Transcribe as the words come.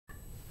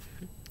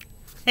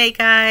Hey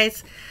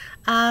guys,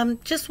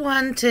 just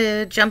wanted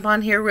to jump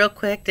on here real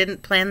quick.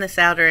 Didn't plan this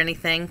out or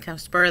anything, kind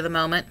of spur of the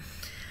moment.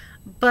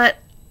 But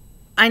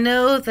I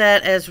know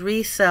that as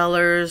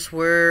resellers,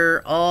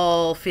 we're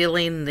all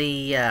feeling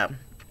the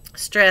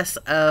stress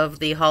of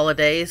the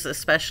holidays,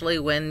 especially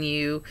when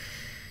you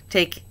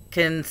take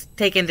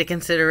into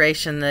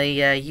consideration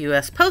the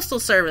U.S. Postal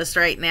Service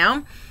right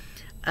now.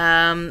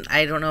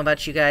 I don't know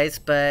about you guys,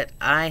 but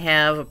I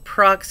have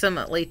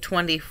approximately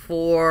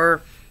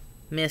 24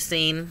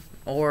 missing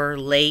or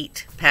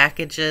late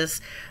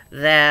packages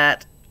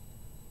that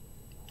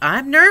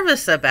I'm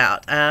nervous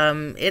about.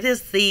 It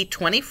is the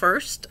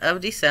 21st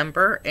of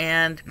December,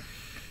 and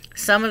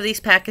some of these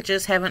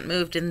packages haven't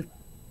moved in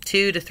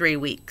 2 to 3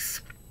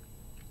 weeks.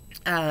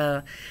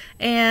 And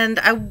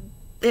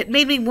it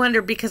made me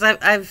wonder because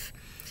I've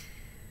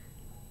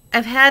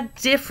had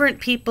different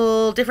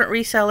people, different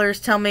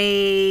resellers tell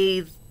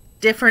me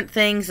different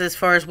things as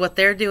far as what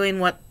they're doing,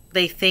 what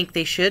they think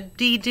they should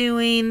be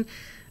doing,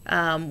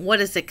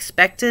 what is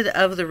expected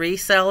of the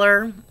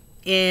reseller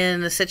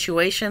in a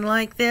situation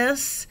like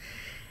this.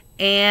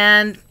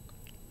 And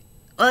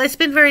well, it's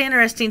been very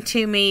interesting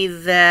to me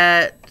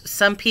that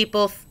some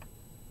people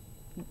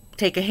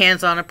take a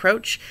hands-on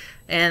approach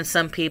and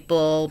some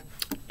people,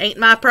 ain't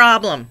my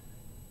problem,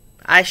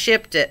 I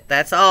shipped it,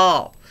 that's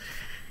all.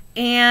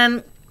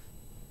 And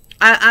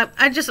I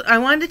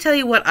wanted to tell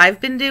you what I've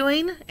been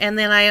doing, and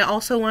then I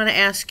also want to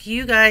ask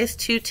you guys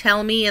to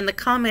tell me in the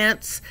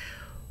comments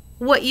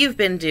what you've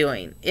been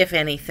doing, if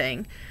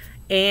anything,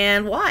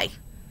 and why.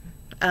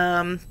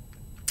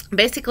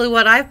 Basically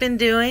what I've been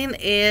doing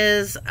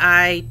is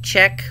I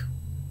check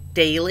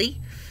daily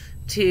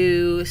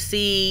to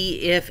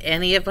see if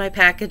any of my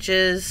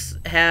packages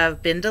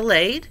have been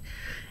delayed.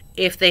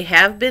 If they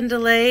have been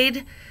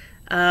delayed,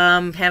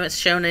 haven't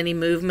shown any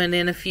movement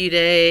in a few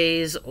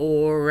days,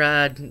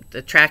 or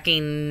the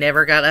tracking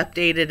never got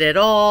updated at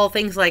all,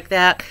 things like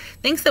that,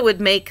 things that would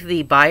make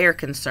the buyer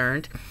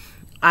concerned,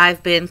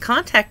 I've been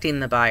contacting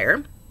the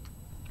buyer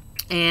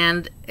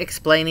and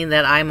explaining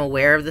that I'm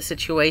aware of the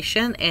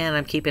situation and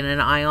I'm keeping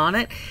an eye on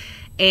it.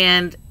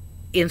 And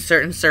in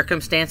certain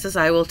circumstances,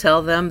 I will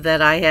tell them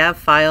that I have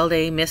filed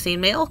a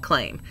missing mail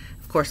claim.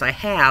 Of course, I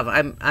have.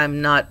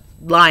 I'm not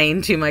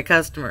lying to my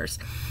customers.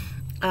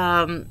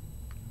 And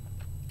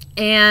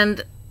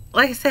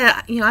like I said,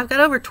 I've got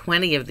over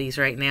 20 of these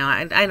right now.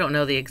 I don't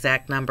know the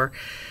exact number,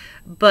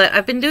 but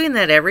I've been doing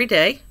that every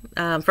day.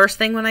 First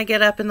thing when I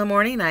get up in the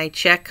morning, I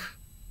check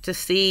to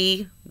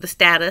see the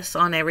status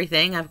on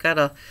everything. I've got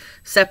a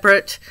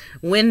separate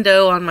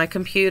window on my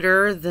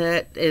computer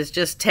that is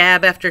just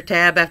tab after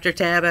tab after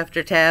tab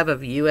after tab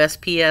of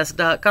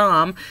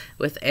USPS.com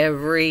with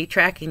every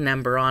tracking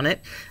number on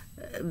it,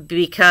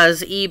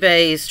 because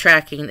eBay's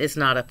tracking is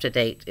not up to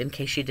date, in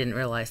case you didn't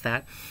realize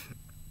that.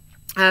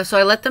 So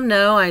I let them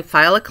know. I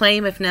file a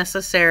claim if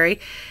necessary.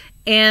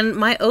 And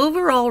my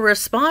overall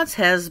response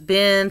has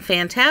been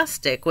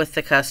fantastic with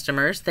the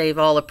customers. They've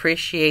all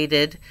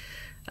appreciated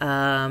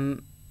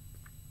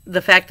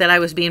the fact that I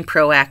was being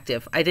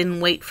proactive. I didn't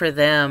wait for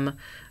them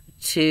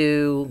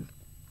to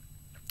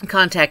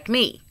contact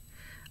me.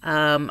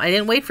 I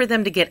didn't wait for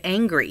them to get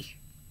angry.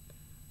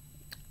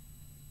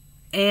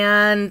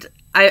 And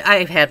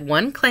I've had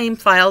one claim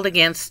filed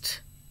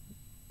against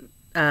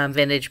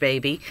Vintage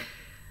Baby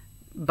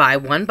by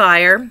one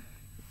buyer.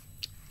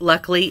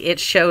 Luckily, it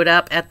showed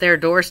up at their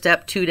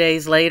doorstep 2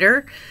 days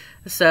later,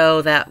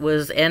 so that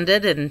was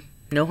ended and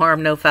no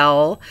harm, no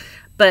foul.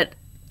 But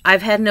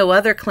I've had no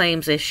other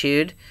claims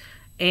issued,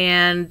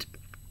 and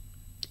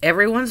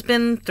everyone's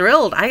been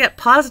thrilled. I got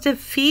positive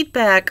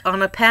feedback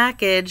on a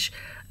package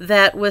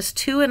that was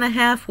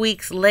 2.5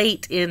 weeks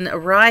late in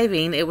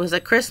arriving. It was a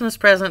Christmas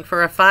present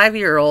for a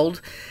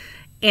 5-year-old,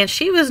 and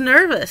she was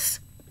nervous.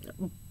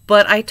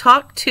 But I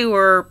talked to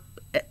her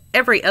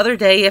every other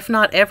day, if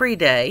not every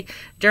day,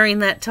 during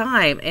that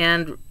time,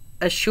 and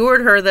assured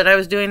her that I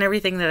was doing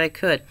everything that I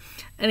could.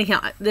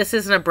 Anyhow, this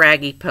isn't a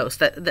braggy post,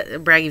 that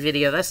braggy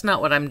video. That's not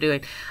what I'm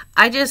doing.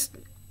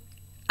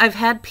 I've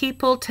had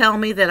people tell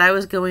me that I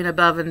was going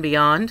above and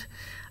beyond,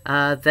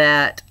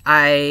 that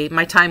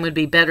my time would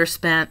be better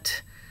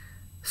spent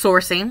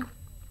sourcing.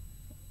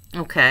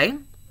 Okay.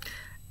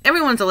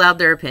 Everyone's allowed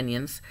their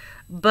opinions,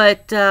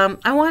 but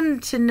I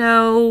wanted to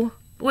know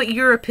what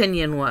your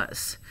opinion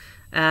was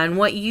and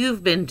what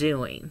you've been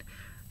doing.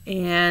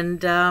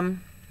 And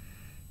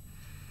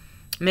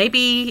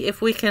maybe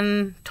if we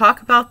can talk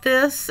about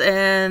this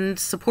and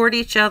support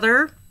each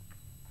other,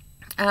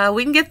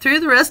 we can get through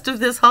the rest of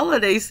this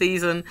holiday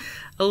season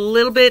a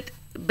little bit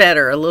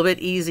better, a little bit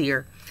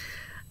easier.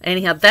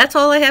 Anyhow, that's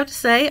all I have to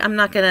say. I'm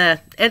not going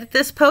to edit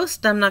this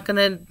post. I'm not going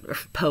to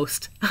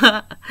post.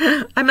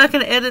 I'm not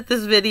going to edit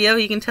this video.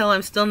 You can tell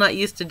I'm still not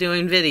used to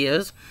doing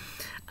videos.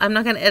 I'm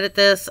not going to edit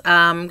this.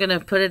 I'm going to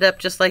put it up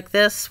just like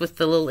this with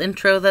the little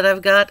intro that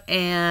I've got.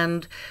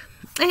 And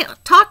hey,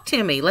 talk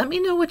to me. Let me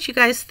know what you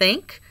guys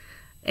think.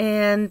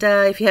 And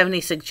if you have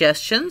any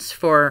suggestions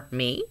for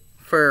me,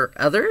 for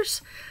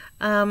others,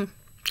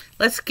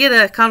 let's get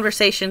a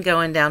conversation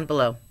going down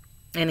below.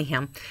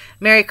 Anyhow,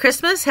 Merry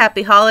Christmas,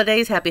 Happy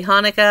Holidays, Happy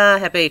Hanukkah,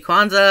 Happy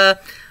Kwanzaa,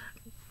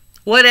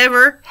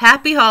 whatever.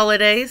 Happy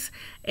Holidays.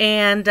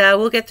 And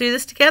we'll get through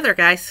this together,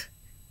 guys.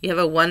 You have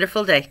a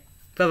wonderful day.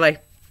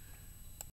 Bye-bye.